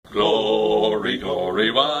Glory,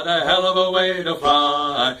 glory, what a hell of a way to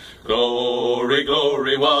fly. Glory,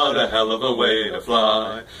 glory, what a hell of a way to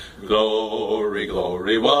fly. Glory,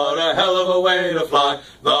 glory, what a hell of a way to fly.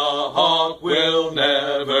 The hawk will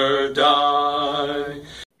never die.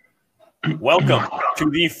 Welcome to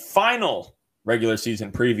the final regular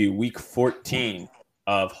season preview, week 14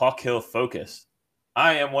 of Hawk Hill Focus.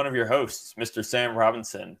 I am one of your hosts, Mr. Sam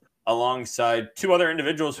Robinson, alongside two other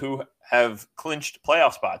individuals who have clinched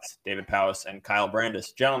playoff spots, David Powis and Kyle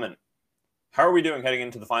Brandis. Gentlemen, how are we doing heading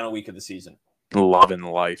into the final week of the season? Loving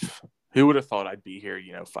life. Who would have thought I'd be here,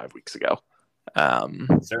 5 weeks ago?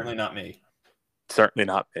 Certainly not me. Certainly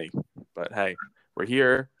not me. But hey, we're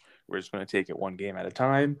here. We're just going to take it one game at a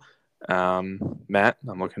time. Matt,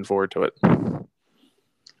 I'm looking forward to it.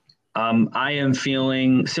 I am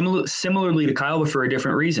feeling similarly to Kyle, but for a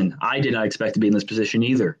different reason. I did not expect to be in this position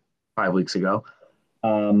either 5 weeks ago.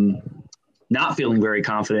 Not feeling very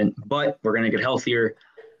confident, but we're going to get healthier.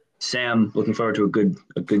 Sam, looking forward to a good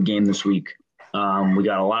game this week. We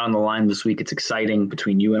got a lot on the line this week. It's exciting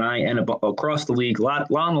between you and I and across the league. A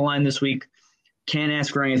lot on the line this week. Can't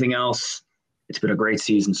ask for anything else. It's been a great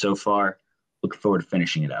season so far. Looking forward to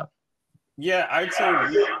finishing it out. Yeah, I'd say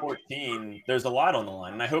week 14, there's a lot on the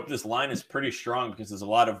line. And I hope this line is pretty strong because there's a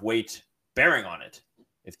lot of weight bearing on it,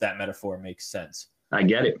 if that metaphor makes sense. I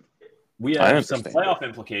get it. We have some playoff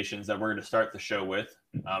implications that we're going to start the show with,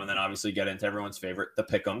 and then obviously get into everyone's favorite, the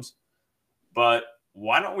pick'ems. But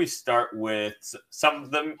why don't we start with some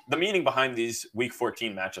of the meaning behind these week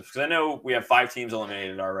 14 matchups? Because I know we have 5 teams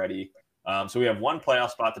eliminated already. So we have one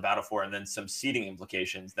playoff spot to battle for, and then some seeding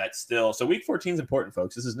implications that still. So week 14 is important,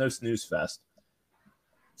 folks. This is no snooze fest.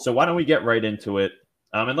 So why don't we get right into it?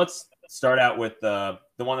 And let's start out with the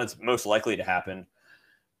one that's most likely to happen.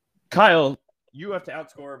 Kyle, you have to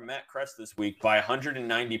outscore Matt Kress this week by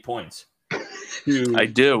 190 points. I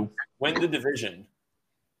do. Win the division.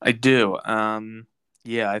 I do.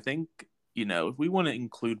 Yeah, I think, if we want to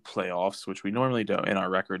include playoffs, which we normally don't in our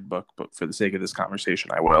record book, but for the sake of this conversation,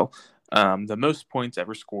 I will. The most points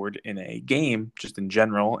ever scored in a game, just in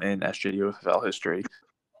general, in SJUFL history,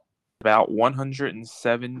 about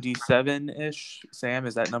 177-ish. Sam,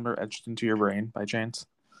 is that number etched into your brain by chance?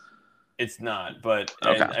 It's not, but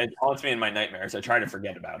okay. It haunts me in my nightmares. I try to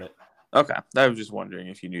forget about it. Okay. I was just wondering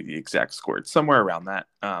if you knew the exact score. It's somewhere around that.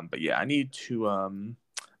 But yeah, I need to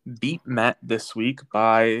beat Matt this week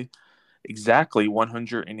by exactly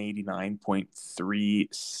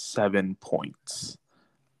 189.37 points.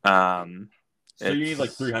 So you need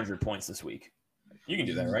like 300 points this week. You can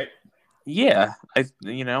do that, right? Yeah. I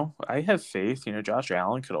have faith. Josh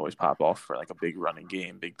Allen could always pop off for like a big running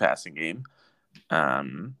game, big passing game.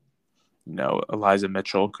 Elijah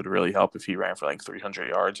Mitchell could really help if he ran for like 300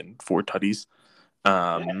 yards and 4 tutties.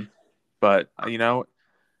 But,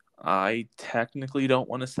 I technically don't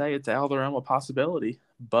want to say it's out of the realm of possibility,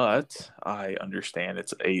 but I understand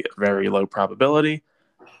it's a very low probability.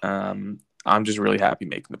 I'm just really happy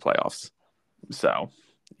making the playoffs. So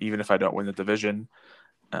even if I don't win the division,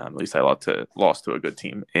 at least I lost to a good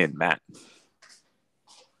team in Matt.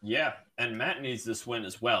 Yeah, and Matt needs this win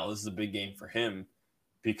as well. This is a big game for him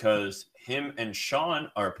because him and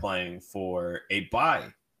Sean are playing for a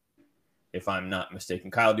bye, if I'm not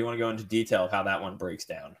mistaken. Kyle, do you want to go into detail of how that one breaks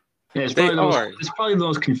down? Yeah, it's probably the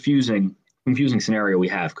most confusing scenario we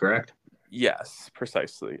have, correct? Yes,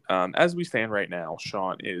 precisely. As we stand right now,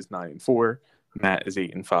 Sean is 9-4, Matt is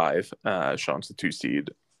 8-5. Sean's the 2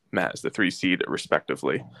 seed, Matt is the 3 seed,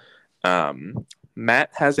 respectively.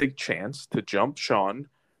 Matt has a chance to jump Sean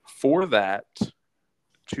for that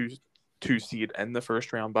 2 seed and the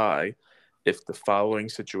first round bye if the following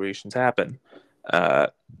situations happen.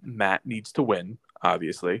 Matt needs to win,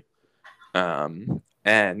 obviously.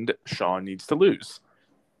 And Sean needs to lose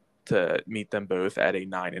to meet them both at a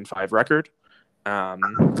 9-5 record.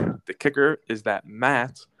 The kicker is that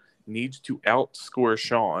Matt needs to outscore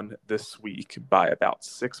Sean this week by about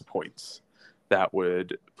 6 points. That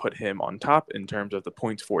would put him on top in terms of the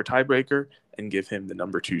points for tiebreaker and give him the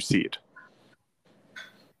number 2 seed.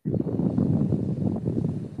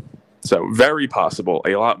 So very possible,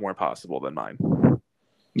 a lot more possible than mine.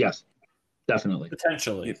 Yes, definitely.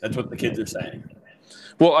 Potentially. That's what the kids are saying.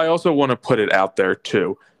 Well, I also want to put it out there,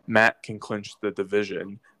 too. Matt can clinch the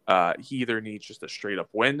division. He either needs just a straight-up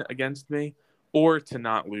win against me or to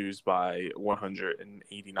not lose by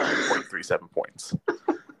 189.37 points.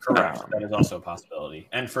 Correct. That is also a possibility.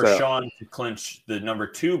 And for Sean to clinch the number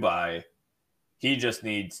 2 bye, he just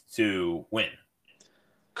needs to win.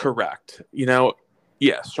 Correct.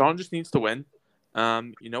 Sean just needs to win.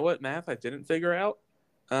 You know what math I didn't figure out?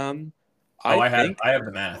 I have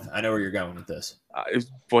the math. I know where you're going with this.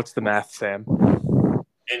 What's the math, Sam?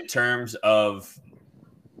 In terms of,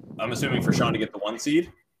 I'm assuming for Sean to get the 1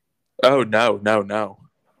 seed. Oh, no.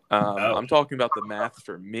 I'm talking about the math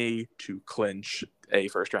for me to clinch a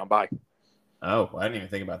first-round bye. Oh, I didn't even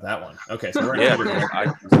think about that one. Okay, so we're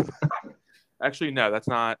in Actually, no, that's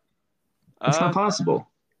not. It's not possible.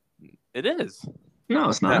 It is. No,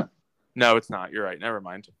 it's not. No, it's not. You're right. Never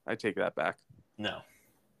mind. I take that back. No.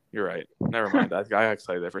 You're right. Never mind. I got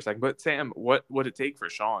excited there for a second. But, Sam, what would it take for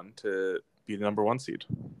Sean to be the number 1 seed?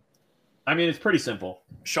 I mean, it's pretty simple.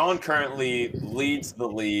 Sean currently leads the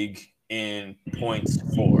league in points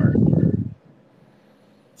for.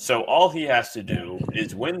 So all he has to do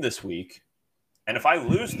is win this week. And if I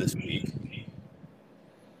lose this week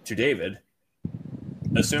to David,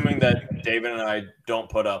 assuming that David and I don't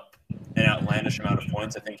put up an outlandish amount of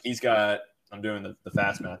points, I think he's got, I'm doing the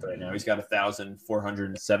fast math right now, he's got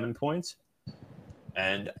 1,407 points.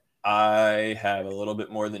 And I have a little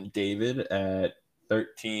bit more than David at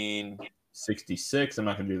 1,366. I'm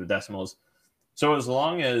not going to do the decimals. So as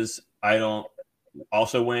long as I don't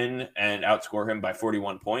also win and outscore him by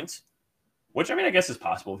 41 points, which, I mean, I guess is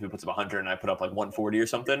possible if he puts up 100 and I put up like 140 or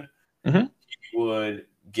something, he would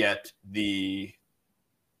get the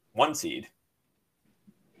 1 seed.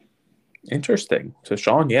 Interesting. So,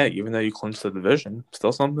 Sean, yeah, even though you clinched the division,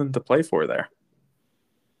 still something to play for there.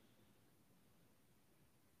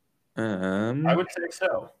 I would say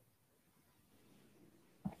so.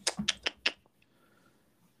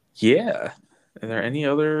 Yeah. Are there any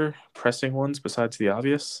other pressing ones besides the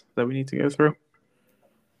obvious that we need to go through?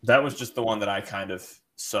 That was just the one that I kind of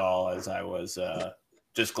saw as I was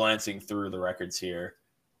just glancing through the records here.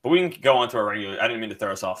 But we can go on to our regular. I didn't mean to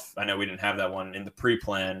throw us off. I know we didn't have that one in the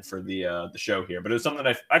pre-plan for the show here, but it was something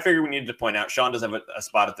that I figured we needed to point out. Sean does have a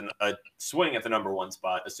spot at a swing at the number 1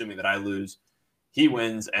 spot, assuming that I lose, he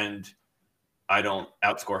wins, and I don't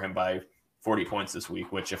outscore him by 40 points this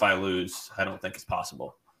week, which if I lose, I don't think is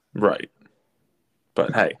possible. Right.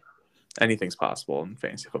 But hey, anything's possible in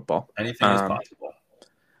fantasy football. Anything is possible.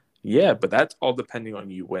 Yeah, but that's all depending on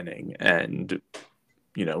you winning. And,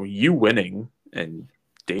 you winning and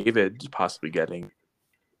David possibly getting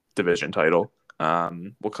division title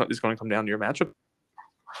is going to come down to your matchup.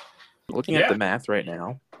 Looking at the math right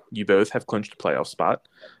now, you both have clinched a playoff spot.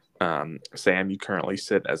 Sam, you currently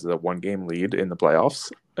sit as a 1-game lead in the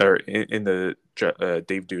playoffs, or in the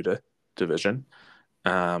Dave Duda division.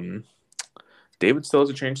 David still has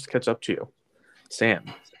a chance to catch up to you. Sam,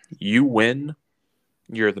 you win,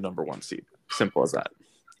 you're the number 1 seed. Simple as that.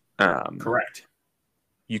 Correct.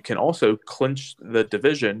 You can also clinch the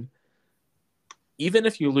division. Even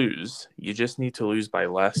if you lose, you just need to lose by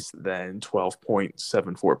less than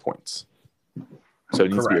 12.74 points. So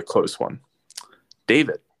it needs to be a close one.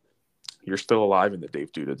 David, you're still alive in the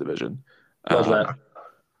Dave Duda division.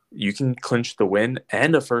 You can clinch the win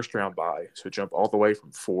and a first-round bye, so jump all the way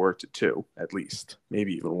from 4 to 2 at least,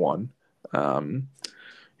 maybe even 1.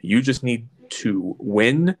 You just need to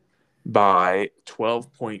win by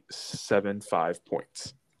 12.75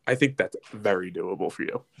 points. I think that's very doable for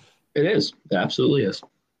you. It is. It absolutely is.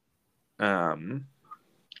 Are you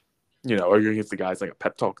going to give the guys like a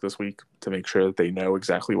pep talk this week to make sure that they know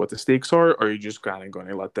exactly what the stakes are, or are you just kind of going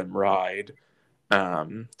to let them ride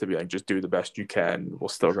to be like, just do the best you can. We're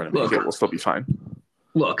still going to make it. We'll still be fine.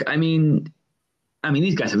 Look, I mean,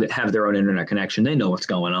 these guys have their own internet connection. They know what's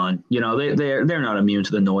going on. They're not immune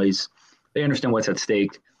to the noise. They understand what's at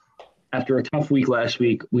stake. After a tough week last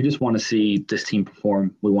week, we just want to see this team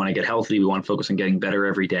perform. We want to get healthy. We want to focus on getting better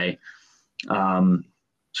every day. So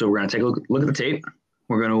we're going to take a look at the tape.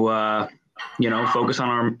 We're going to, focus on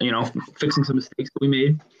our, fixing some mistakes that we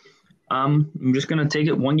made. I'm just going to take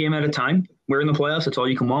it 1 game at a time. We're in the playoffs. That's all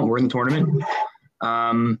you can want. We're in the tournament.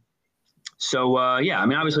 Obviously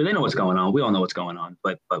they know what's going on. We all know what's going on,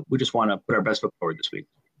 but we just want to put our best foot forward this week.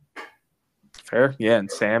 Fair. Yeah.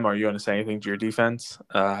 And Sam, are you going to say anything to your defense?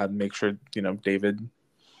 Make sure, David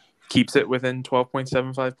keeps it within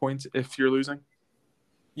 12.75 points if you're losing?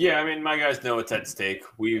 Yeah. I mean, my guys know what's at stake.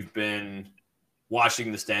 We've been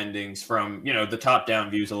watching the standings from, the top down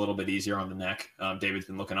view is a little bit easier on the neck. David's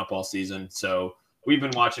been looking up all season. So we've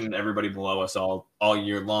been watching everybody below us all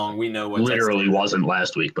year long. We know what literally wasn't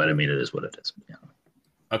last week, but I mean, it is what it is. Yeah.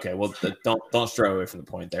 Okay, well, don't stray away from the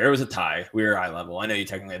point there. It was a tie. We were eye level. I know you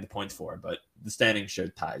technically had the points for, but the standings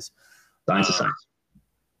showed ties. Science is science.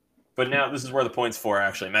 But now this is where the points for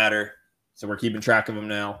actually matter. So we're keeping track of them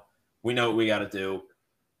now. We know what we got to do.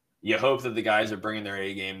 You hope that the guys are bringing their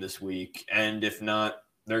A game this week, and if not,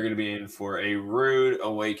 they're going to be in for a rude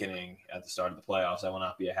awakening at the start of the playoffs. I will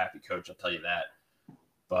not be a happy coach, I'll tell you that.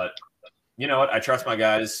 But, you know what? I trust my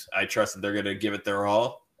guys. I trust that they're going to give it their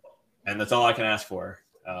all, and that's all I can ask for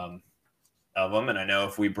of them. And I know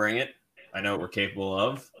if we bring it, I know what we're capable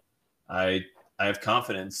of. I have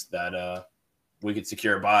confidence that we could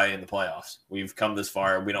secure a bye in the playoffs. We've come this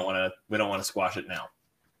far. We don't want to squash it now.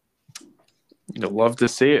 You'll love to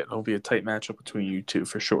see it. It'll be a tight matchup between you two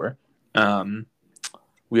for sure.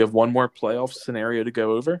 We have one more playoff scenario to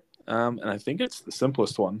go over, and I think it's the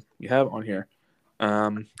simplest one we have on here.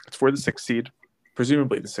 It's for the 6th seed,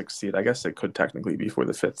 presumably the 6th seed. I guess it could technically be for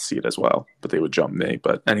the 5th seed as well, but they would jump me.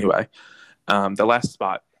 But anyway, the last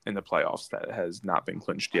spot in the playoffs that has not been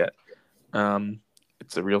clinched yet.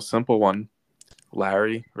 It's a real simple one.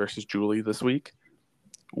 Larry versus Julie this week.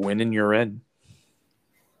 Win and you're in.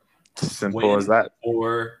 Simple as that.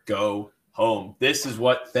 Or go home. This is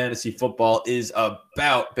what fantasy football is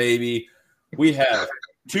about, baby. We have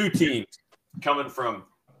 2 teams coming from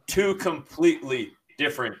 2 completely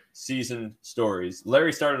different season stories.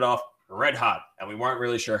 Larry started off red hot, and we weren't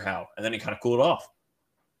really sure how, and then he kind of cooled off.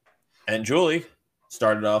 And Julie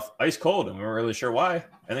started off ice cold, and we weren't really sure why,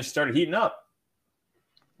 and then she started heating up.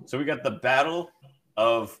 So we got the battle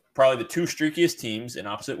of probably the 2 streakiest teams in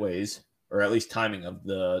opposite ways, or at least timing of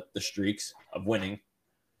the streaks of winning,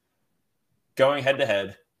 going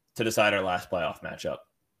head-to-head to decide our last playoff matchup.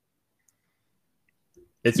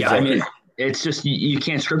 It's just you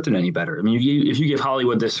can't script it any better. I mean, if you give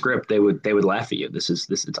Hollywood this script, they would laugh at you. This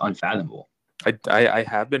it's unfathomable. I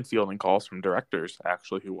have been fielding calls from directors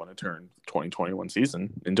actually who want to turn the 2021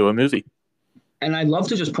 season into a movie. And I'd love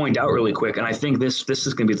to just point out really quick, and I think this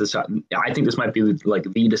is going to be I think this might be like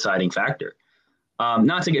the deciding factor.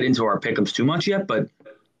 Not to get into our pick'ems too much yet, but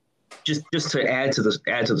just to add to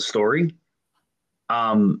the story.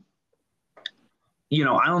 I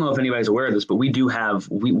don't know if anybody's aware of this, but we do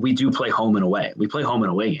play home and away. We play home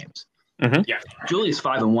and away games. Mm-hmm. Yeah. Julie's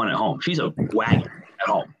 5-1 at home. She's a wagon at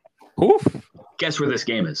home. Oof. Guess where this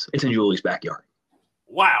game is? It's in Julie's backyard.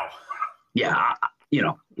 Wow. Yeah.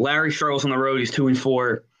 Larry struggles on the road. He's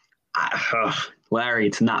 2-4. Larry,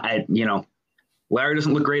 it's not, Larry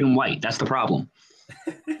doesn't look great in white. That's the problem.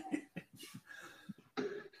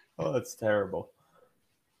 Oh, that's terrible.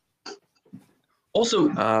 Also,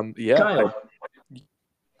 Kyle, yes.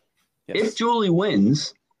 If Julie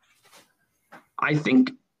wins, I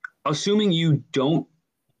think, assuming you don't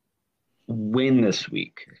win this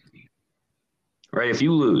week, right? If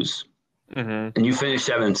you lose and you finish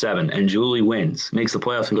 7-7 and Julie wins, makes the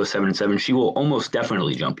playoffs and goes 7-7, she will almost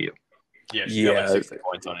definitely jump you. Yeah, she's got like 60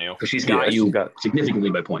 points on you. Because she's got you significantly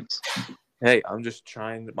by points. Hey, I'm just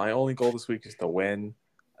trying. My only goal this week is to win.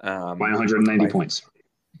 By 190 points.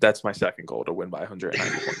 That's my second goal, to win by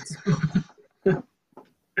 190 points.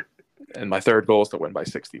 And my third goal is to win by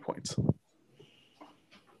 60 points.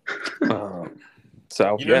 Who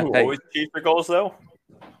always achieves their goals, though?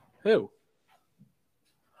 Who?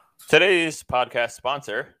 Today's podcast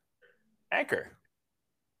sponsor, Anchor.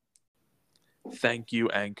 Thank you,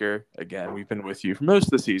 Anchor. Again, we've been with you for most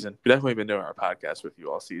of the season. We've definitely been doing our podcast with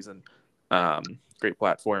you all season. Great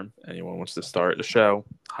platform. Anyone wants to start a show,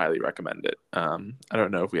 highly recommend it. I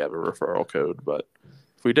don't know if we have a referral code, but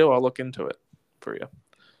if we do, I'll look into it for you.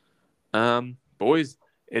 Boys,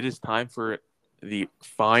 it is time for the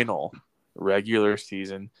final regular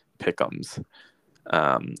season pick'ems.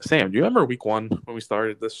 Sam, do you remember week 1 when we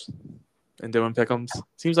started this and doing pick'ems?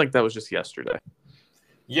 Seems like that was just yesterday.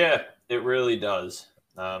 Yeah, it really does.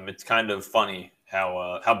 It's kind of funny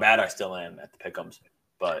how bad I still am at the pick'ems,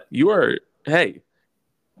 but you're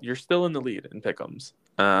still in the lead in pick'ems.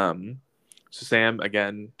 So Sam,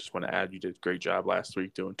 again, just want to add, you did a great job last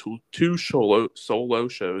week doing two solo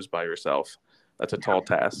shows by yourself. That's a tall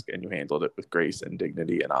task, and you handled it with grace and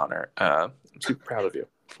dignity and honor. I'm super proud of you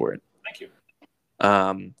for it. Thank you.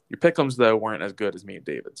 Your pick'ems, though, weren't as good as me and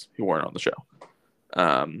David's, who weren't on the show.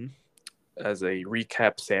 As a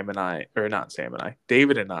recap,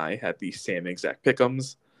 David and I had the same exact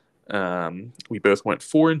pick'ems. We both went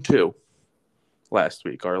 4-2 last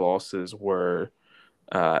week. Our losses were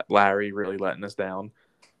Larry really letting us down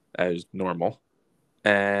as normal.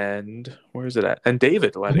 And where is it at? And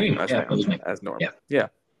David letting us down as normal. Yeah,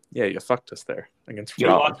 you fucked us there against you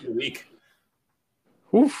lost the week.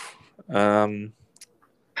 Oof. So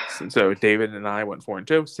David and I went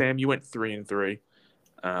 4-2. Sam, you went 3-3.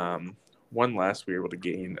 One last, we were able to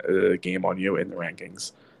gain a game on you in the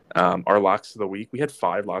rankings. Our locks of the week, we had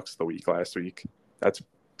 5 locks of the week last week. That's, I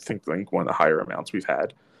think one of the higher amounts we've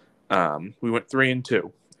had. We went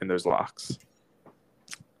 3-2 in those locks.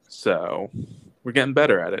 So we're getting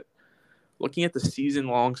better at it. Looking at the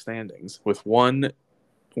season-long standings with 1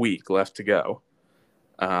 week left to go,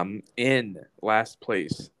 In last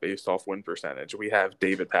place, based off win percentage, we have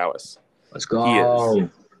David Powis. Let's go. He is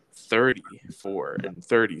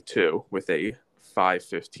 34-32 with a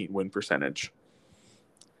 515 win percentage.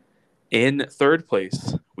 In third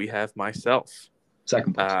place, we have myself.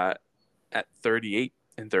 Second place. At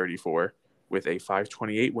 38-34 with a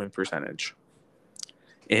 528 win percentage.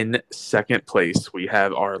 In second place, we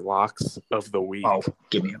have our locks of the week. Oh,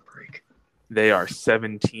 give me a break. They are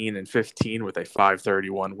 17-15 with a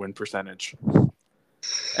 531 win percentage.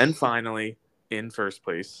 And finally, in first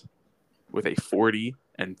place, with a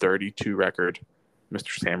 40-32 record,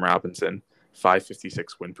 Mr. Sam Robinson,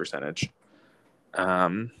 556 win percentage.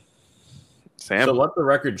 Sam? So let the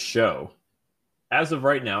record show, as of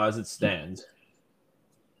right now, as it stands,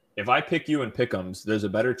 if I pick you in pick'ems, there's a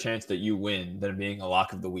better chance that you win than being a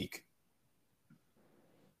lock of the week.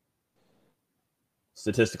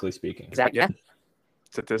 Statistically speaking. Exactly. Yeah.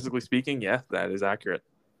 Statistically speaking, yeah, that is accurate.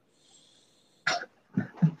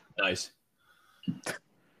 Nice.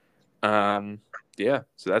 Yeah,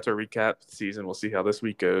 so that's our recap of the season. We'll see how this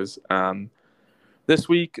week goes. This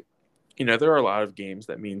week, there are a lot of games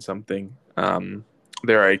that mean something.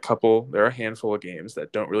 There are a handful of games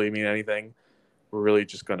that don't really mean anything. We're really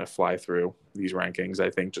just going to fly through these rankings, I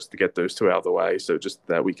think, just to get those two out of the way. So just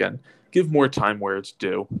that we can give more time where it's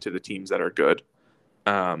due to the teams that are good.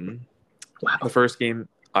 The first game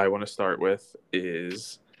I want to start with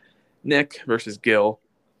is Nick versus Gil.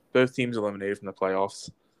 Both teams eliminated from the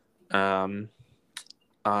playoffs.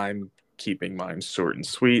 I'm keeping mine short and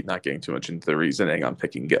sweet, not getting too much into the reasoning. I'm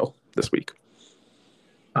picking Gil this week.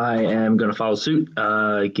 I am going to follow suit.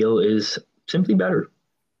 Gil is simply better.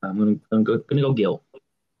 I'm going to go Gil.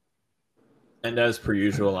 And as per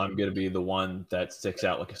usual, I'm going to be the one that sticks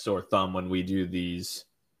out like a sore thumb when we do these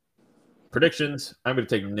predictions. I'm going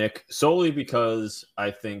to take Nick solely because I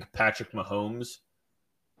think Patrick Mahomes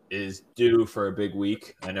is due for a big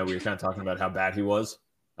week. I know we were kind of talking about how bad he was,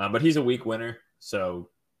 but he's a week winner. So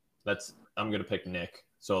I'm going to pick Nick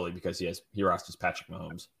solely because he rosters Patrick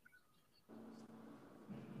Mahomes.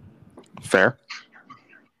 Fair.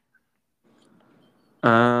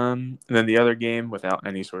 And then the other game without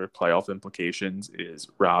any sort of playoff implications is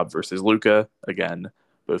Rob versus Luca. Again,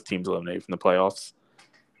 both teams eliminated from the playoffs.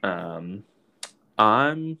 I'm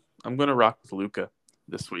going to rock with Luca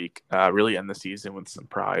this week. Really end the season with some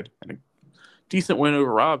pride and a decent win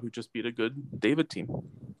over Rob, who just beat a good David team.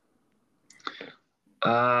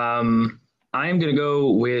 I'm going to go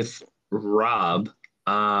with Rob.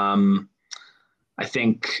 I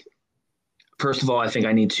think. First of all, I think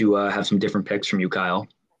I need to have some different picks from you, Kyle,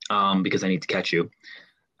 because I need to catch you.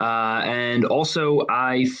 And also,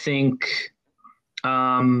 I think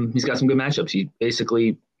he's got some good matchups. He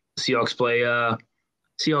basically Seahawks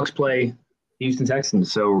play Houston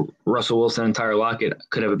Texans, so Russell Wilson and Tyler Lockett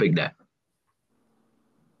could have a big day.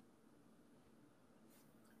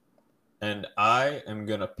 And I am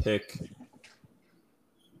going to pick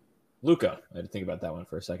Luca. I had to think about that one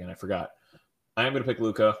for a second. I forgot. I am going to pick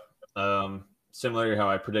Luca. Similar to how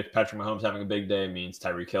I predict Patrick Mahomes having a big day means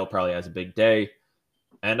Tyreek Hill probably has a big day.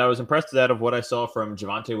 And I was impressed out of what I saw from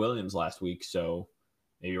Javonte Williams last week. So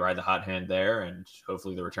maybe ride the hot hand there and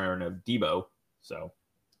hopefully the return of Debo. So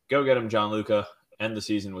go get him, John Luca. End the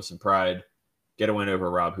season with some pride. Get a win over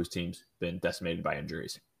Rob, whose team's been decimated by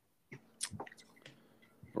injuries.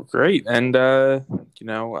 Well, great. And, I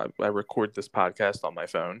record this podcast on my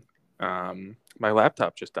phone. My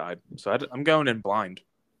laptop just died. So I'm going in blind.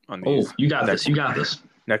 Oh, you got this. You got this.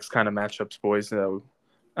 Next kind of matchups, boys. So,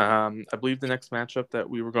 I believe the next matchup that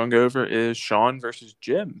we were going to go over is Sean versus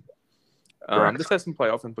Jim. This has some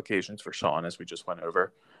playoff implications for Sean, as we just went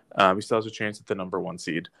over. He still has a chance at the number 1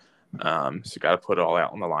 seed. So you got to put it all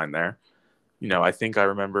out on the line there. I think I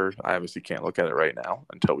remember. I obviously can't look at it right now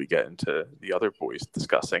until we get into the other boys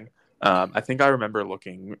discussing. I think I remember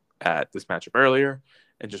looking at this matchup earlier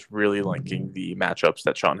and just really linking the matchups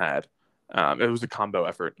that Sean had. It was a combo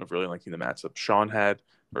effort of really linking the matchup Sean had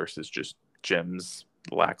versus just Jim's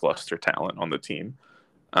lackluster talent on the team.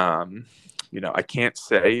 I can't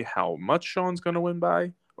say how much Sean's going to win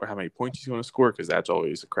by or how many points he's going to score because that's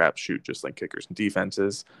always a crapshoot, just like kickers and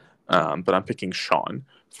defenses. But I'm picking Sean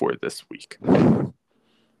for this week. I'm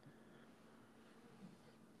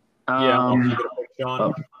going to pick Sean.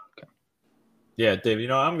 Okay. Yeah, Dave,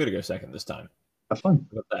 I'm going to go second this time. Have fun.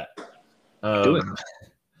 How about that? Do it.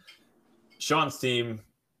 Sean's team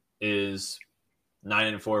is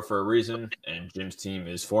 9-4 for a reason, and Jim's team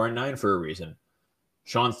is 4-9 for a reason.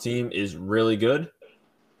 Sean's team is really good.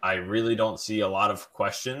 I really don't see a lot of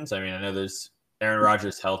questions. I mean, I know there's Aaron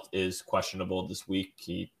Rodgers' health is questionable this week.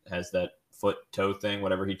 He has that foot-toe thing,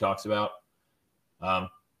 whatever he talks about.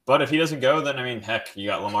 But if he doesn't go, then, I mean, heck, you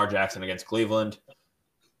got Lamar Jackson against Cleveland.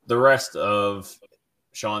 The rest of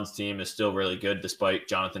Sean's team is still really good despite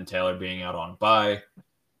Jonathan Taylor being out on bye.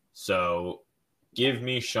 So give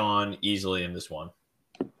me Sean easily in this one.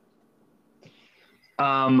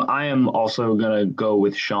 I am also going to go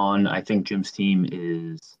with Sean. I think Jim's team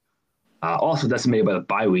is also decimated by the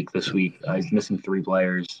bye week this week. He's missing 3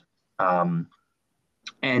 players.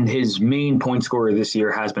 And his main point scorer this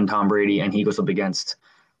year has been Tom Brady, and he goes up against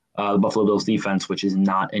the Buffalo Bills defense, which is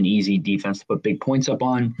not an easy defense to put big points up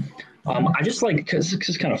on. I just like, because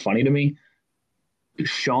it's kind of funny to me,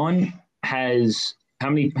 Sean has how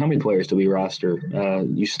many players do we roster?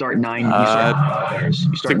 You start 9 players.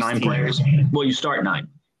 You start 9 players. Well, you start 9.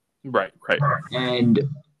 Right. And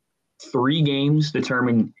 3 games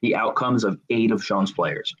determine the outcomes of 8 of Sean's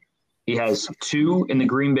players. He has 2 in the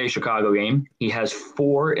Green Bay Chicago game. He has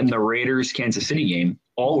 4 in the Raiders Kansas City game,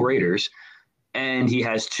 all Raiders, and he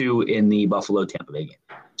has 2 in the Buffalo Tampa Bay game.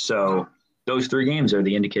 So those 3 games are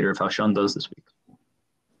the indicator of how Sean does this week.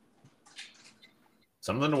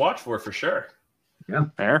 Something to watch for sure. Yeah.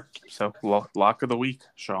 Fair. So lock of the week,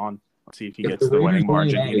 Sean. Let's see if he gets the winning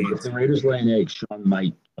margin he needs. If the Raiders lay an egg, Sean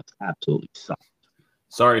might absolutely suck.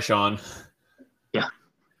 Sorry, Sean. Yeah.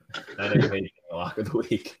 That ain't making the lock of the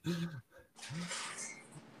week.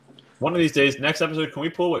 One of these days, next episode, can we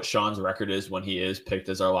pull what Sean's record is when he is picked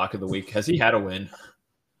as our lock of the week? Has he had a win?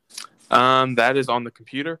 That is on the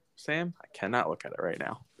computer, Sam. I cannot look at it right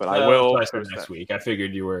now, but I will. Next week. I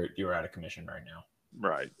figured you were out of commission right now.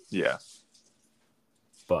 Right. Yeah.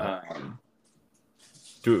 But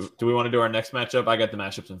do we want to do our next matchup? I got the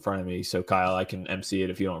matchups in front of me, so Kyle, I can MC it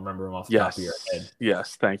if you don't remember them off the top of your head.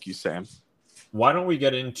 Yes. Thank you, Sam. Why don't we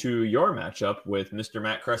get into your matchup with Mr.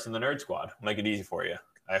 Matt Kress and the Nerd Squad? Make it easy for you.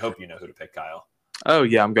 I hope you know who to pick, Kyle. Oh,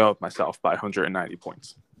 yeah. I'm going with myself by 190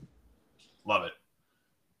 points. Love it.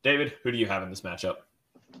 David, who do you have in this matchup?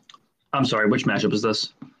 I'm sorry, which matchup is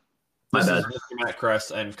this? This is Mr. Matt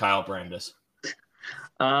Kress and Kyle Brandis.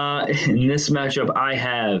 In this matchup, I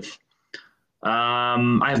have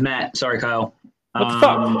Matt. Sorry, Kyle. What the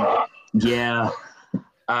fuck? Yeah.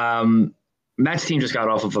 Matt's team just got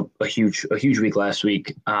off of a huge week last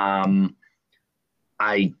week. I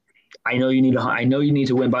know you need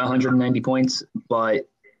to win by 190 points, but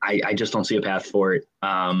I just don't see a path for it.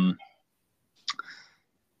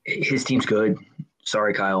 His team's good.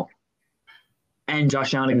 Sorry, Kyle. And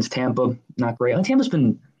Josh Allen against Tampa, not great. Tampa's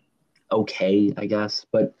been okay, I guess,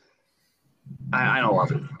 but I don't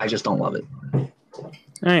love it. I just don't love it.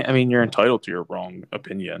 I mean, you're entitled to your wrong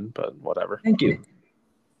opinion, but whatever. Thank you.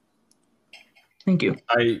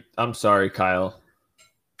 I'm sorry, Kyle,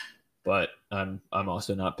 but I'm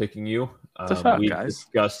also not picking you. We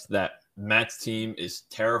discussed that Matt's team is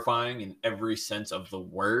terrifying in every sense of the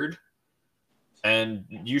word, and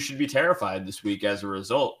you should be terrified this week as a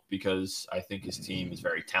result because I think his team is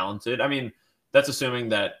very talented. I mean, that's assuming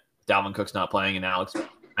that Dalvin Cook's not playing and Alex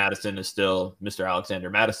Madison is still Mr. Alexander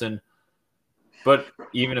Madison. But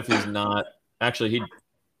even if he's not, actually,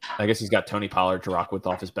 I guess he's got Tony Pollard to rock with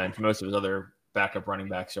off his bench. Most of his other backup running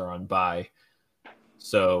backs are on bye.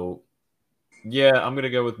 So, yeah, I'm going to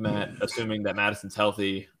go with Matt, assuming that Madison's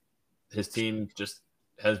healthy. His team just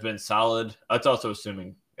has been solid. That's also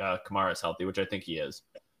assuming Kamara is healthy, which I think he is.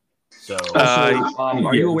 So,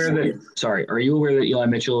 are you aware that Eli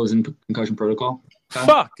Mitchell is in concussion protocol?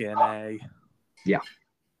 Fucking A. Yeah.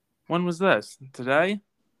 When was this? Today?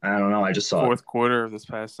 I don't know. I just saw fourth quarter of this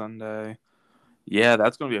past Sunday. Yeah,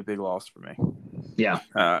 that's going to be a big loss for me. Yeah.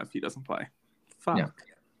 If he doesn't play. Fuck. Yeah.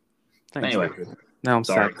 Thanks, anyway, David. Now I'm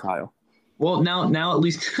sorry, Kyle. Well, now at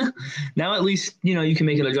least you can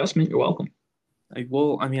make an adjustment. You're welcome. I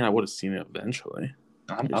would have seen it eventually.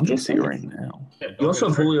 I'm just see it right now. You also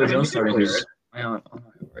have Julio Jones starting. Is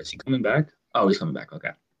he coming back? Oh, he's coming back. Okay.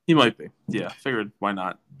 He might be. Yeah, figured why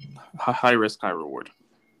not? High risk, high reward.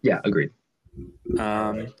 Yeah, agreed.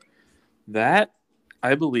 That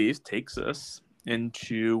I believe takes us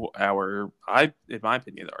into in my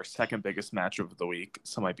opinion, our second biggest matchup of the week.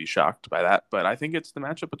 Some might be shocked by that, but I think it's the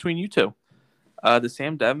matchup between you two. The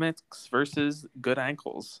Sam Demix versus Good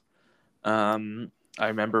Ankles. I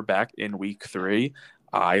remember back in week 3,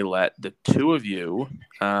 I let the two of you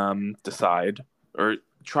decide or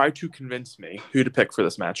try to convince me who to pick for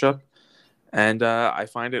this matchup. And I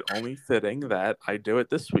find it only fitting that I do it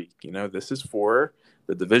this week. This is for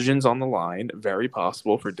the divisions on the line. Very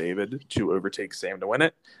possible for David to overtake Sam to win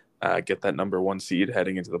it, get that number 1 seed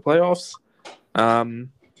heading into the playoffs.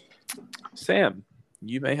 Sam,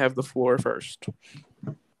 you may have the floor first.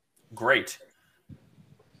 Great.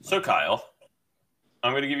 So, Kyle,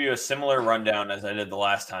 I'm going to give you a similar rundown as I did the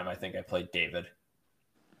last time I think I played David.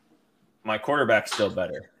 my quarterback's still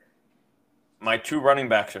better. My 2 running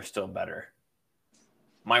backs are still better.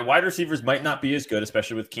 My wide receivers might not be as good,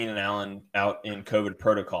 especially with Keenan Allen out in COVID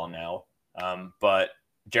protocol now. But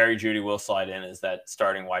Jerry Jeudy will slide in as that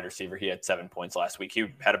starting wide receiver. He had 7 points last week.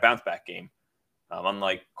 He had a bounce back game,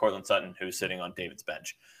 unlike Cortland Sutton, who's sitting on David's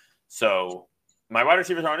bench. So my wide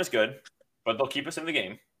receivers aren't as good, but they'll keep us in the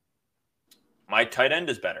game. My tight end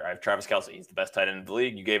is better. I have Travis Kelce. He's the best tight end in the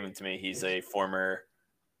league. You gave him to me. He's a former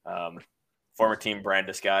Team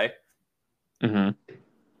Brandis guy. Mm-hmm.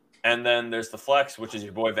 And then there's the flex, which is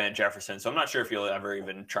your boy Van Jefferson. So I'm not sure if you'll ever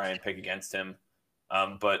even try and pick against him.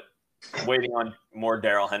 But waiting on more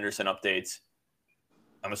Darrell Henderson updates.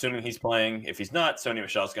 I'm assuming he's playing. If he's not, Sony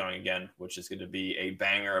Michel's going again, which is going to be a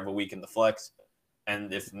banger of a week in the flex.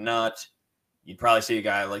 And if not, you'd probably see a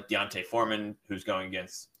guy like Deontay Foreman, who's going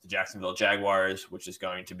against the Jacksonville Jaguars, which is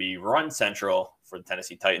going to be run central for the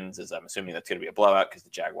Tennessee Titans, as I'm assuming that's going to be a blowout because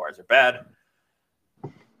the Jaguars are bad.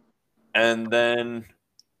 And then,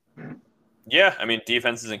 yeah, I mean,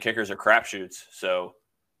 defenses and kickers are crapshoots. So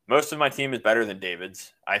most of my team is better than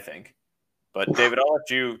David's, I think. But, David, I'll let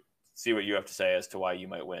you see what you have to say as to why you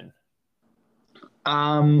might win.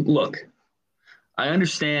 Look, I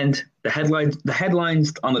understand the headlines. The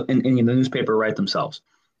headlines in the newspaper write themselves.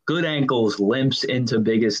 Good ankles, limps into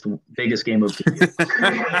biggest game of the year.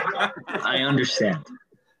 I understand,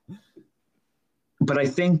 but I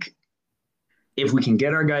think if we can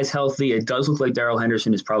get our guys healthy, it does look like Darrell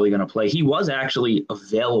Henderson is probably going to play. He was actually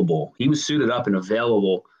available. He was suited up and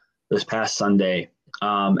available this past Sunday,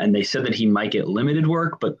 and they said that he might get limited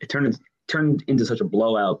work, but it turned into such a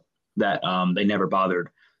blowout that they never bothered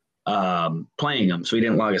playing him, so he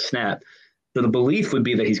didn't log a snap. So the belief would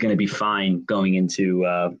be that he's going to be fine going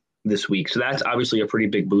into this week. So that's obviously a pretty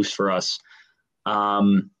big boost for us.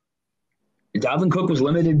 Dalvin Cook was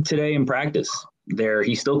limited today in practice.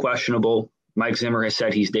 He's still questionable. Mike Zimmer has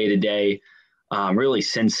said he's day-to-day, really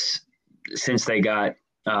since they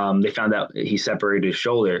found out he separated his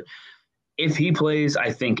shoulder. If he plays,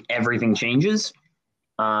 I think everything changes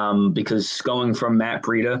because going from Matt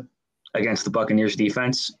Breida against the Buccaneers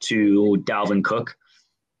defense to Dalvin Cook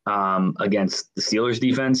against the Steelers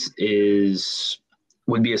defense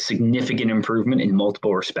would be a significant improvement in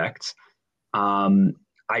multiple respects.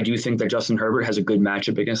 I do think that Justin Herbert has a good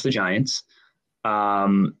matchup against the Giants.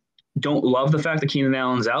 Don't love the fact that Keenan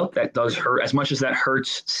Allen's out. That does hurt. As much as that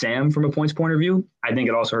hurts Sam from a points point of view, I think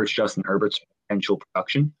it also hurts Justin Herbert's potential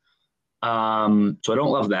production. So I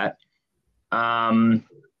don't love that.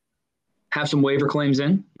 Have some waiver claims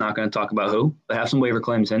in. Not going to talk about who, but have some waiver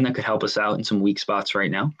claims in that could help us out in some weak spots right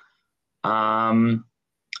now.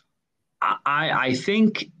 I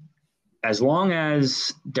think as long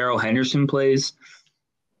as Darrell Henderson plays,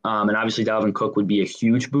 and obviously Dalvin Cook would be a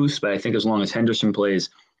huge boost, but I think as long as Henderson plays,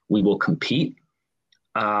 we will compete.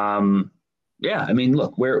 Yeah, I mean,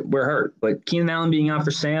 look, we're hurt, but Keenan Allen being out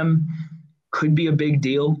for Sam could be a big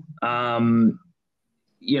deal. I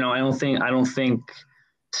don't think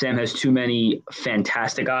Sam has too many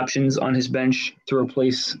fantastic options on his bench to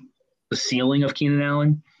replace the ceiling of Keenan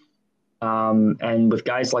Allen. And with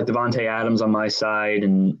guys like Devontae Adams on my side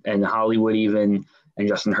and Hollywood even and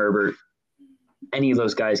Justin Herbert, any of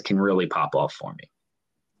those guys can really pop off for me.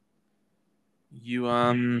 You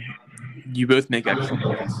both make excellent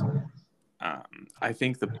points. I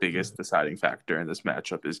think the biggest deciding factor in this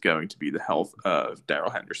matchup is going to be the health of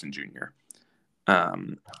Darrell Henderson Jr.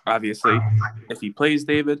 Obviously, if he plays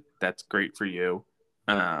David, that's great for you.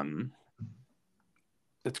 That's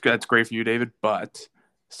great for you, David, but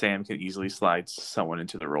Sam can easily slide someone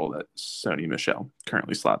into the role that Sony Michel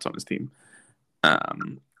currently slots on his team.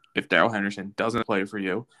 If Darrell Henderson doesn't play for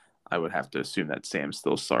you, I would have to assume that Sam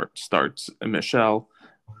still starts Michel.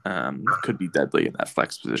 Could be deadly in that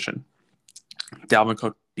flex position. Dalvin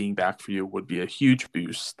Cook being back for you would be a huge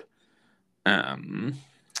boost.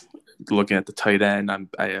 Looking at the tight end,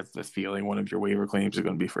 I have the feeling one of your waiver claims is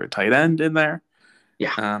going to be for a tight end in there.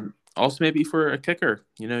 Yeah. Also maybe for a kicker.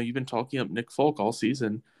 You've been talking up Nick Folk all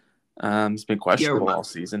season. He's been questionable all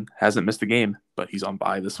season. Hasn't missed a game, but he's on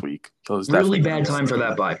bye this week. So really bad time for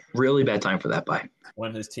that bye. Really bad time for that bye.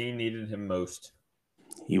 When his team needed him most.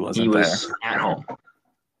 He wasn't there. He was at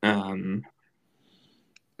home.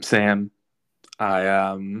 Sam,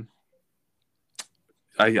 I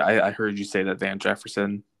heard you say that Van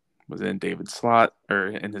Jefferson was in David's slot or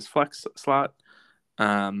in his flex slot,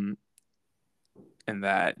 and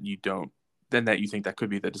that you think that could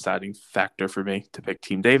be the deciding factor for me to pick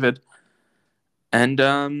Team David.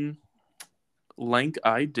 And like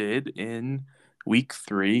I did in week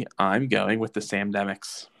 3, I'm going with the Sam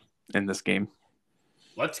Demix in this game.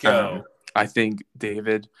 Let's go. I think,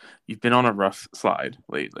 David, you've been on a rough slide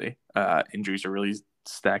lately. Injuries are really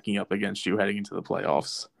stacking up against you heading into the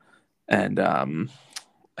playoffs. And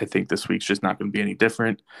I think this week's just not going to be any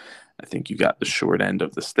different. I think you got the short end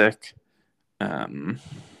of the stick. I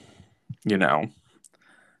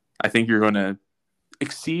think you're going to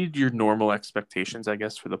exceed your normal expectations, I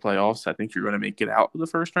guess, for the playoffs. I think you're going to make it out of the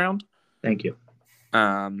first round. Thank you.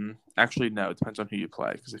 Actually, no, it depends on who you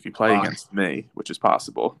play. Because if you play against me, which is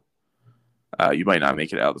possible, you might not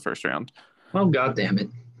make it out of the first round. Oh, God damn it.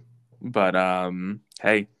 But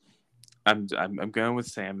hey, I'm going with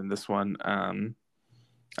Sam in this one.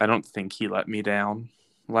 I don't think he let me down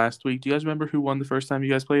last week. Do you guys remember who won the first time you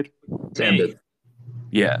guys played? Sam did.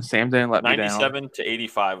 Yeah, Sam didn't let me down. 97 to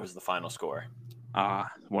 85 was the final score.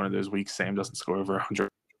 One of those weeks Sam doesn't score over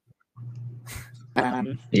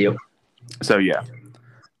 100. Yep. So yeah,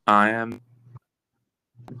 I am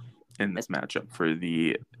in this matchup for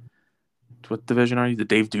the what division are you? The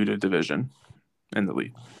Dave Duda division in the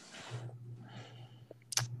league.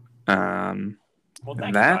 Well, thank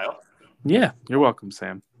you, Kyle. Yeah, you're welcome,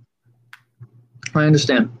 Sam. I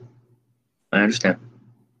understand.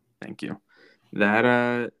 Thank you.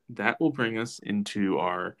 That will bring us into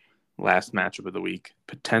our last matchup of the week.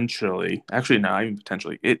 Potentially, actually, not even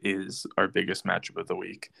potentially. It is our biggest matchup of the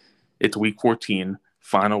week. It's week 14,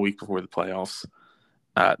 final week before the playoffs.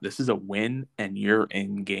 This is a win and you're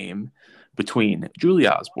in game between Julie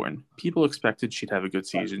Osborne. People expected she'd have a good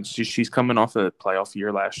season. She's coming off a playoff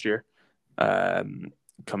year last year.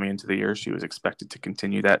 Coming into the year, she was expected to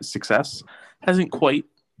continue that success. Hasn't quite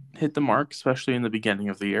hit the mark, especially in the beginning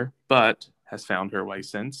of the year, but has found her way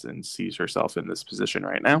since and sees herself in this position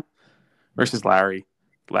right now. Versus Larry,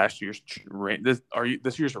 this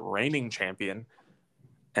year's reigning champion,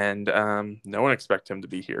 and no one expected him to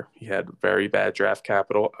be here. He had very bad draft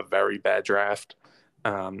capital, a very bad draft,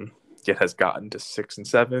 yet has gotten to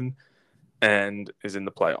 6-7 and is in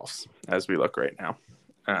the playoffs as we look right now.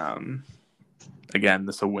 Again,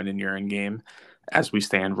 this is a win and you're in game. As we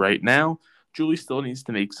stand right now, Julie still needs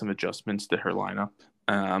to make some adjustments to her lineup,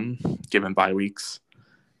 given bye weeks.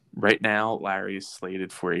 Right now, Larry is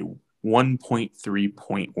slated for a 1.3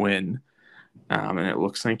 point win, and it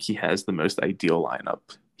looks like he has the most ideal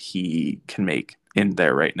lineup he can make in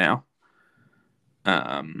there right now.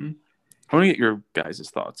 I want to get your guys'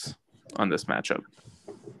 thoughts on this matchup.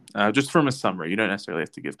 Just from a summary, you don't necessarily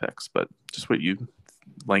have to give picks, but just what you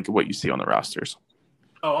see on the rosters.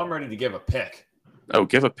 Oh, I'm ready to give a pick. Oh,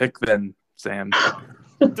 give a pick then, Sam.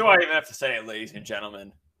 Do I even have to say it, ladies and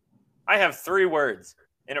gentlemen? I have 3 words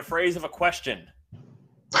in a phrase of a question.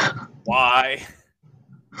 Why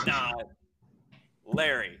not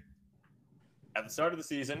Larry? At the start of the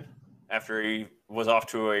season, after he was off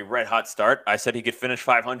to a red-hot start, I said he could finish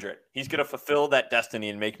 500. He's going to fulfill that destiny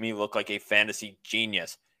and make me look like a fantasy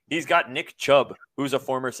genius. He's got Nick Chubb, who's a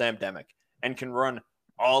former Sam Demick, and can run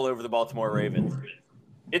all over the Baltimore Ravens.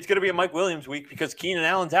 It's going to be a Mike Williams week because Keenan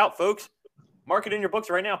Allen's out, folks. Mark it in your books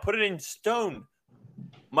right now. Put it in stone.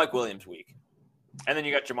 Mike Williams week. And then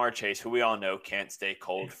you got Jamar Chase, who we all know can't stay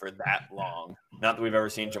cold for that long. Not that we've ever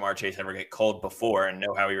seen Jamar Chase ever get cold before and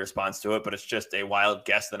know how he responds to it, but it's just a wild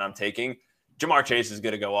guess that I'm taking. Jamar Chase is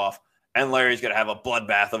going to go off, and Larry's going to have a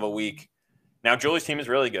bloodbath of a week. Now, Julie's team is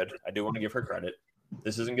really good. I do want to give her credit.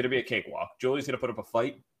 This isn't going to be a cakewalk. Julie's going to put up a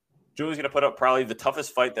fight. Julie's going to put up probably the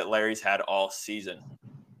toughest fight that Larry's had all season.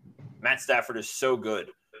 Matt Stafford is so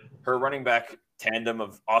good. Her running back tandem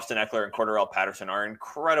of Austin Eckler and Cordarrelle Patterson are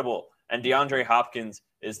incredible. And DeAndre Hopkins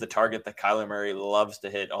is the target that Kyler Murray loves to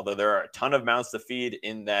hit, although there are a ton of mouths to feed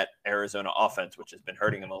in that Arizona offense, which has been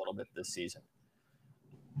hurting him a little bit this season.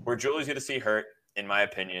 Where Julie's going to see hurt, in my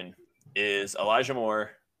opinion, is Elijah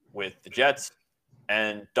Moore with the Jets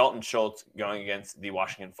and Dalton Schultz going against the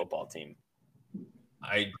Washington football team.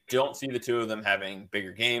 I don't see the two of them having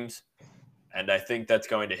bigger games, and I think that's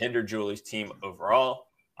going to hinder Julie's team overall,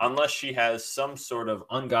 unless she has some sort of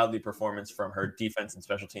ungodly performance from her defense and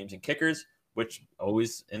special teams and kickers, which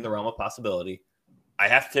always in the realm of possibility. I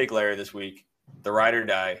have to take Larry this week. The ride or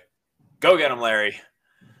die. Go get him, Larry.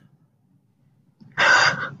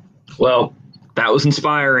 Well, that was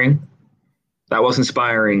inspiring. That was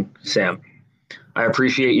inspiring, Sam. I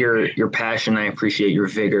appreciate your passion. I appreciate your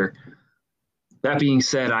vigor. That being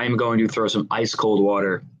said, I am going to throw some ice cold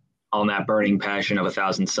water on that burning passion of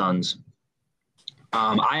 1,000 suns.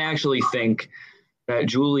 I actually think that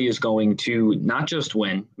Julie is going to not just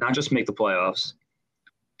win, not just make the playoffs.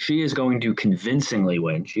 She is going to convincingly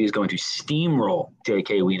win. She is going to steamroll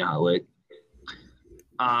JK We Not Lit.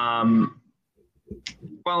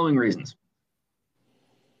 Following reasons.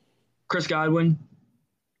 Chris Godwin,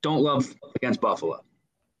 don't love against Buffalo.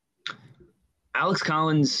 Alex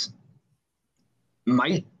Collins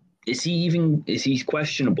is he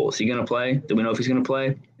questionable? Is he going to play? Do we know if he's going to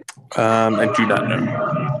play? I do not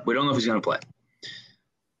know. We don't know if he's going to play.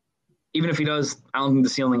 Even if he does, I don't think the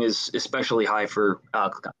ceiling is especially high for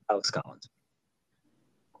Alex Collins.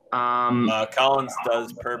 Collins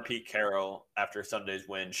does, per Pete Carroll, after Sunday's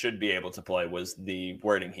win, should be able to play, was the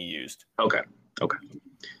wording he used. Okay.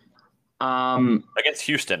 Against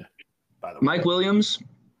Houston, by the way. Mike Williams,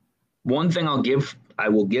 one thing I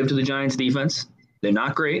will give to the Giants defense, they're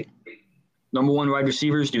not great. Number one wide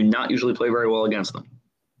receivers do not usually play very well against them.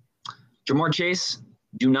 Ja'Marr Chase,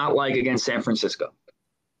 do not like against San Francisco.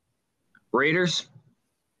 Raiders,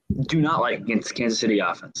 do not like against Kansas City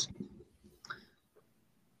offense.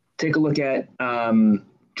 Take a look at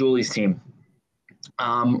Julie's team.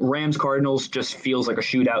 Rams Cardinals just feels like a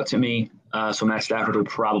shootout to me. So Matt Stafford would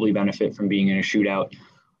probably benefit from being in a shootout.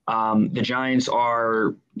 The Giants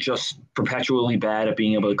are just perpetually bad at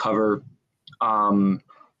being able to cover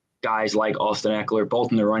guys like Austin Eckler,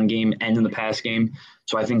 both in the run game and in the pass game.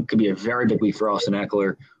 So I think it could be a very big week for Austin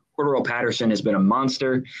Eckler. Cordarrelle Patterson has been a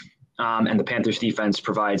monster, and the Panthers defense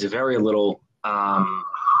provides very little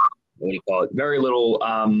very little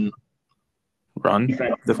run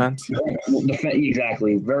defense.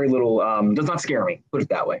 Exactly. Very little. Does not scare me. Put it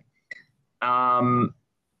that way.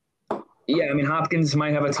 Hopkins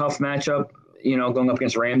might have a tough matchup, going up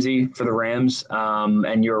against Ramsey for the Rams.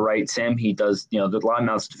 And you're right, Sam. He does, there's a lot of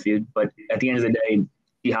mouths to feed. But at the end of the day,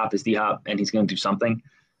 D-Hop is D-Hop, and he's going to do something.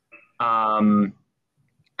 And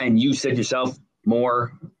you said yourself,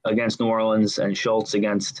 Moore against New Orleans and Schultz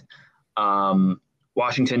against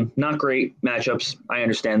Washington. Not great matchups. I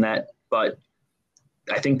understand that. But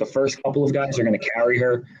I think the first couple of guys are going to carry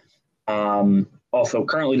her. Also,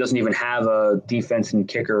 currently doesn't even have a defense and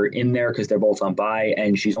kicker in there because they're both on bye,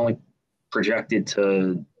 and she's only projected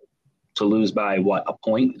to lose by, a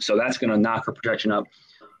point? So that's going to knock her projection up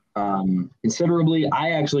considerably.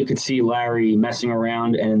 I actually could see Larry messing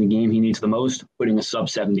around, and in the game he needs the most, putting a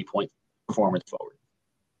sub-70-point performance forward.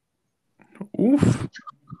 Oof.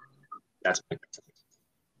 That's my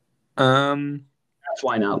That's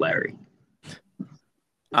why not Larry.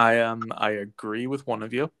 I agree with one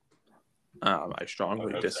of you. I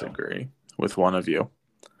strongly disagree with one of you.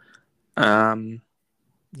 Sam,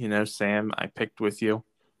 I picked with you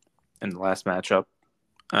in the last matchup.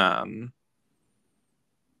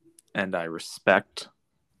 And I respect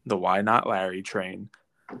the why not Larry train,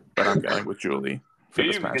 but I'm going with Julie for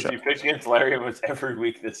this matchup. Because you picked against Larry almost every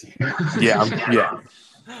week this year.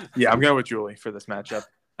 I'm going with Julie for this matchup.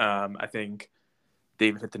 I think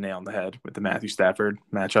David hit the nail on the head with the Matthew Stafford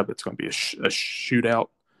matchup. It's going to be a shootout.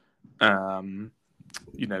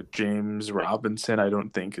 James Robinson, I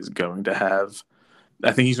don't think is going to have.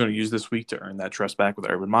 I think he's going to use this week to earn that trust back with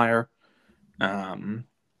Urban Meyer.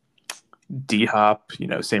 D-Hop,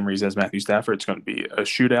 same reason as Matthew Stafford. It's going to be a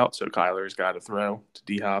shootout, so Kyler's got to throw to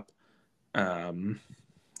D-Hop.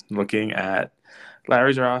 Looking at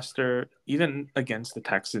Larry's roster, even against the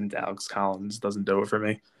Texans, Alex Collins doesn't do it for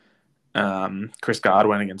me. Chris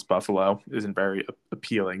Godwin against Buffalo isn't very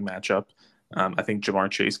appealing matchup. I think Ja'Marr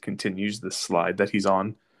Chase continues the slide that he's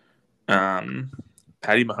on.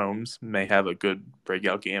 Patty Mahomes may have a good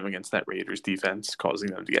breakout game against that Raiders defense, causing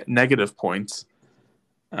them to get negative points.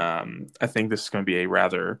 I think this is going to be a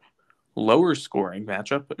rather lower scoring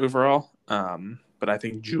matchup overall. But I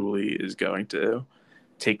think Julie is going to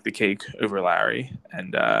take the cake over Larry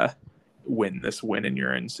and win this win and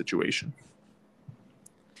you're in situation.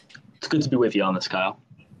 It's good to be with you on this, Kyle.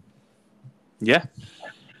 Yeah,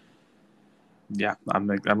 I'm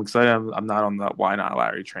excited. I'm not on the why not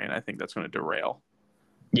Larry train. I think that's going to derail.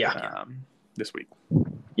 Yeah. This week.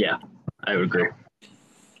 Yeah, I would agree.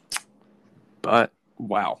 But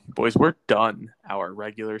wow, boys, we're done. Our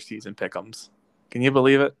regular season pick'ems. Can you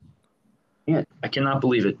believe it? Yeah, I cannot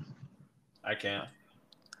believe it. I can't.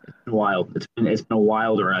 It's been wild. It's been a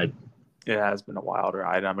wild ride. It has been a wild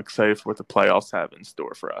ride. I'm excited for what the playoffs have in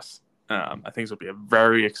store for us. I think this will be a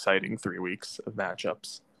very exciting 3 weeks of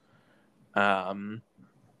matchups.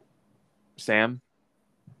 Sam,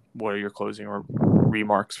 what are your closing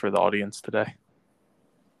remarks for the audience today?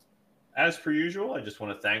 As per usual, I just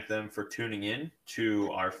want to thank them for tuning in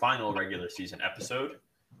to our final regular season episode.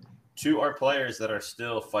 To our players that are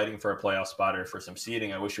still fighting for a playoff spot or for some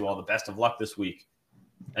seeding, I wish you all the best of luck this week.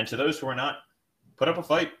 And to those who are not, put up a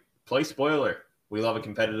fight. Play spoiler. We love a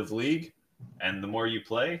competitive league, and the more you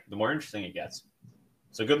play, the more interesting it gets.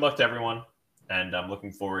 So good luck to everyone, and I'm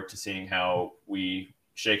looking forward to seeing how we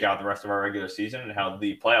shake out the rest of our regular season and how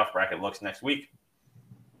the playoff bracket looks next week.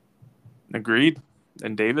 Agreed.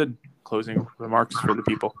 And David, closing remarks for the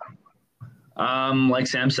people. Like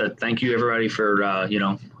Sam said, thank you everybody for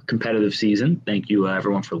competitive season. Thank you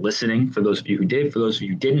everyone for listening. For those of you who did, for those of you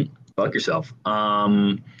who didn't, fuck yourself.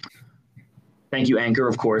 Thank you, Anchor,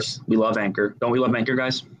 of course. We love Anchor. Don't we love Anchor,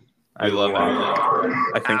 guys? I love Anchor.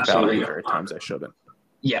 I think Absolutely. about Anchor at times I shouldn't.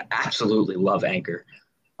 Yeah, absolutely love Anchor.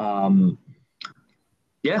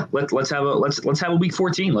 Yeah, let's have a week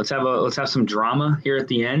 14. Let's have some drama here at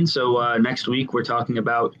the end. So next week we're talking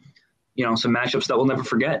about some matchups that we'll never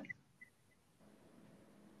forget.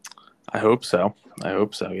 I hope so.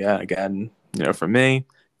 Yeah. Again, for me,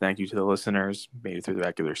 thank you to the listeners. Made it through the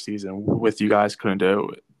regular season with you guys. Couldn't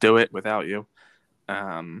do it without you.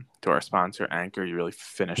 To our sponsor, Anchor, you really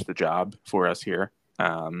finished the job for us here.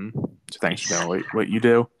 So thanks for doing what you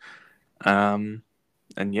do. And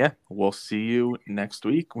yeah, we'll see you next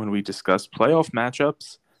week when we discuss playoff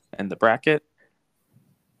matchups and the bracket.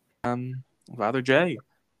 Father Jay,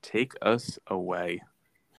 take us away.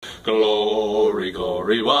 Glory,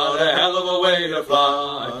 glory, what a hell of a way to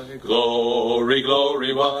fly. Glory,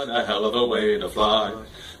 glory, what a hell of a way to fly.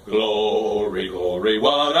 Glory, glory,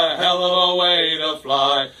 what a hell of a way to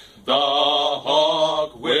fly. The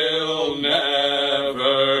hawk will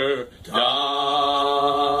never die.